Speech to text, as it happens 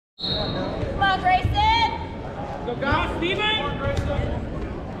Come on, Grayson. Go, Steven. Come on, Grayson.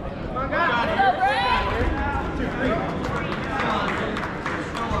 Come on, guys. Go, Gray. 2, 3.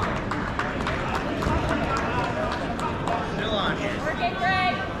 Still on. Working, Gray.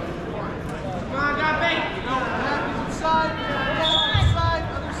 Come on, got bait. Other side. Other side.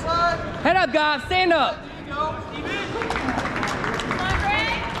 Other side. Head up, guys. Stand up. There you go, Steven. Come on, Gray.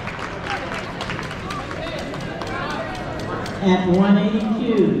 At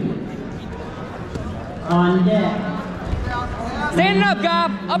 182. On deck. Standing up,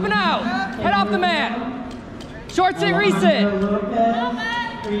 Gob. Up and out. Head off the mat. Short sit, reset.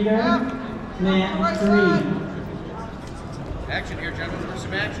 Streator, mat 3. Action here, gentlemen. For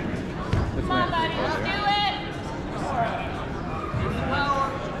some action. Come on, buddy. Let's do it. Come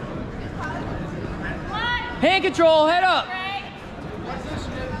on. Hand control. Head up. Gray.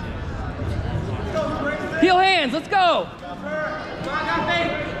 Heel hands. Let's go.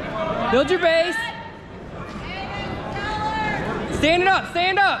 Build your base. Stand it up.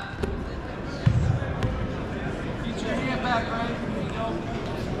 Stand up. Get your hand back, Ray. There you go.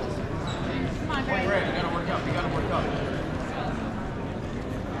 Come on, Gray. Ray, you gotta work up. You gotta work up.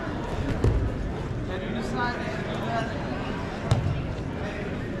 Can you decide to do that?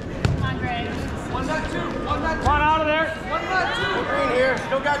 Come on, Gray. 1, not 2. 1, not 2. Come on out of there. 1, not 2. Green here.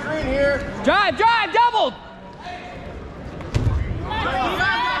 Still got green here. Drive. Drive. Doubled.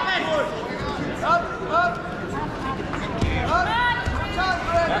 Up, up.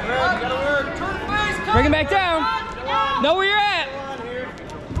 Bring him back down. Know where you're at.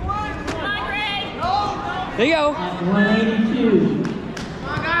 Come on, Gray. There you go. At 182.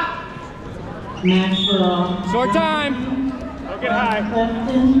 Maxwell. Short time. Don't get high.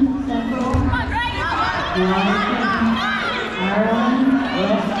 Clifton, Central. Come on, Gray. Ireland,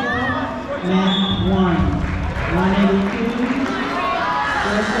 Westfield, mat 1. 182.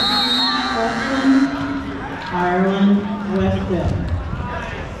 Clifton, Ireland, Westfield.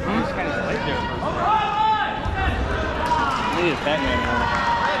 Need a Batman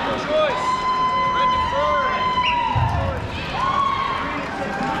now. Good choice. Red deferred.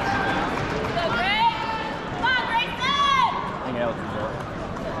 Go, Gray. Come on, Grayson. Hang out.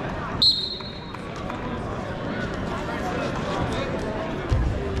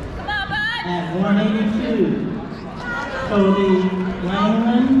 Come on, bud. At 182. Cody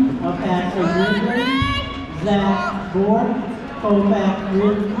Langland, El Paso Grizzly. Zach Bork, Kovac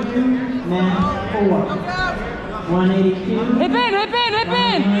Ridgeview, mat 4. 182. Hip in. Hip in. Hip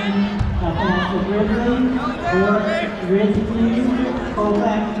in. El Paso Grizzly, Bork Ridgeview,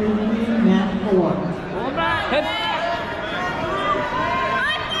 Kovac Ridgeview, mat 4. Hip.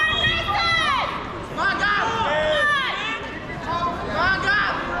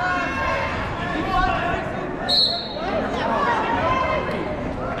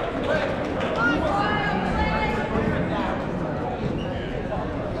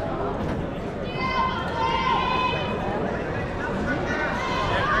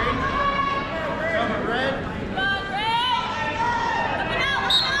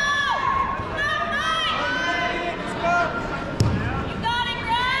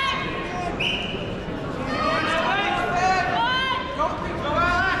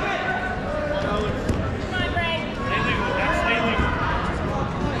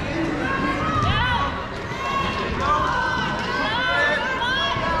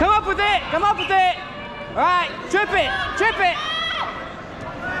 Come up with it. All right, trip it. Trip it.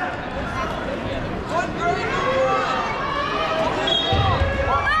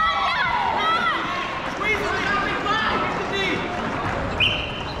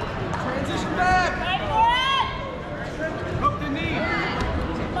 Transition back. Right for it. Hook the knee.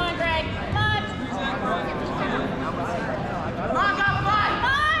 Come on, Greg. Come on. Come on, got 5. Come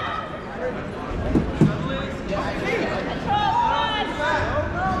on. Control, one.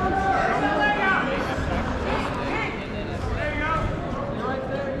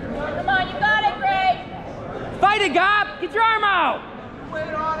 Come on, you got it, Greg. Fight it, Gob. Get your arm out.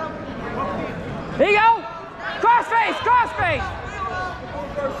 Wait on him. There you go. Cross face. Cross face.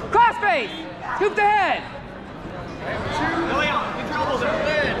 Cross face. Scoop the head.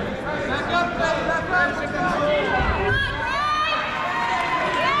 Back up, back up. Come on, Greg.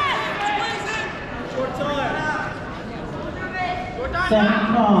 Yes. Short time. Second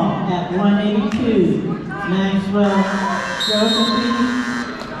call at 182. Maxwell Josephine,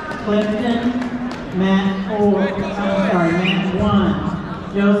 Clifton, mat 4. I'm sorry, mat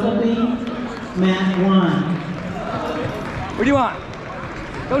 1. Josephine, mat 1. What do you want?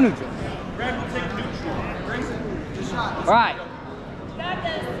 Go neutral. Greg will take neutral. Grayson, just shot. All right. Got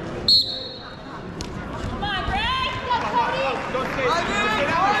this. Come on, Greg. Go, Cody. Go,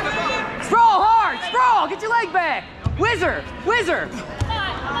 Stacey. Get your leg back. Whizzer. Whizzer. Come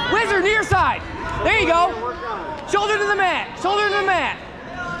on. Whizzer, near side. There you go. Shoulder to the mat. Shoulder to the mat.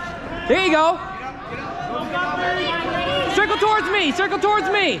 There you go. Circle towards me. Circle towards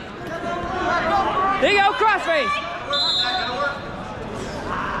me. There you go. Crossface.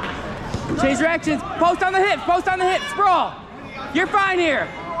 Change directions. Post on the hips. Post on the hips. Sprawl. You're fine here.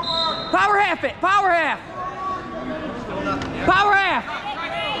 Power half it. Power half. Power half.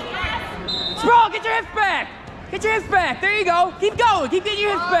 Sprawl. Get your hips back. Get your hips back. There you go. Keep going. Keep getting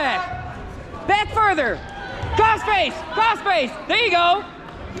your hips back. Back further. Crossface. Crossface. There you go.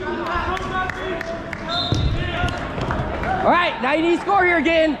 All right. Now you need to score here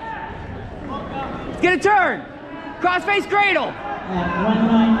again. Let's get a turn. Crossface cradle. At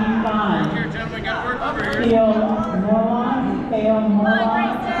 195. Here, gentlemen, got to work over here. Theo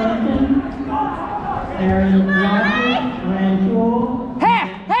Morlock, Clinton, Aaron Rogers, Rantoul. Half.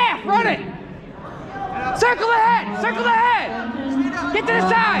 Half. Run it. Circle the head. Circle the head. Get to the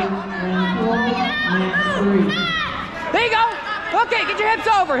side. Rantoul, Matt 3. There you go. Okay, get your hips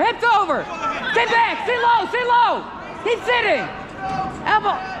over. Hips over. Sit back. Sit low. Sit low. Keep sitting.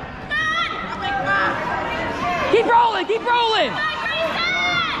 Elbow. Keep rolling. Keep rolling.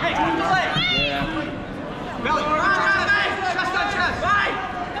 Hey, keep the leg. Belly. Chest on chest.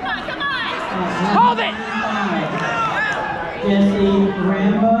 Come on, come on. Hold it. Jesse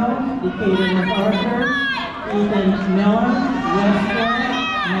Rambo, Decatur MacArthur, Ethan Miller, Wester,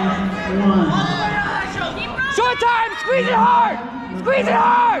 Matt 1. Short time. Squeeze it hard. Squeeze it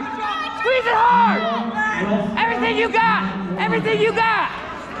hard. Squeeze it hard. Everything you got. Everything you got.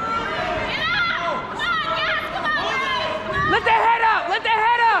 Lift that head up! Lift that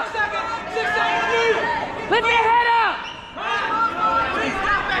head up! 6 seconds. Lift that head up!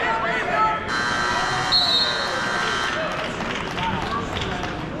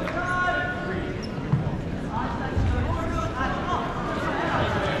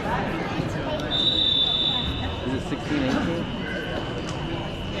 Is it 16, 18?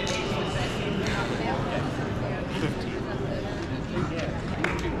 15.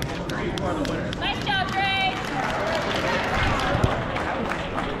 Nice job.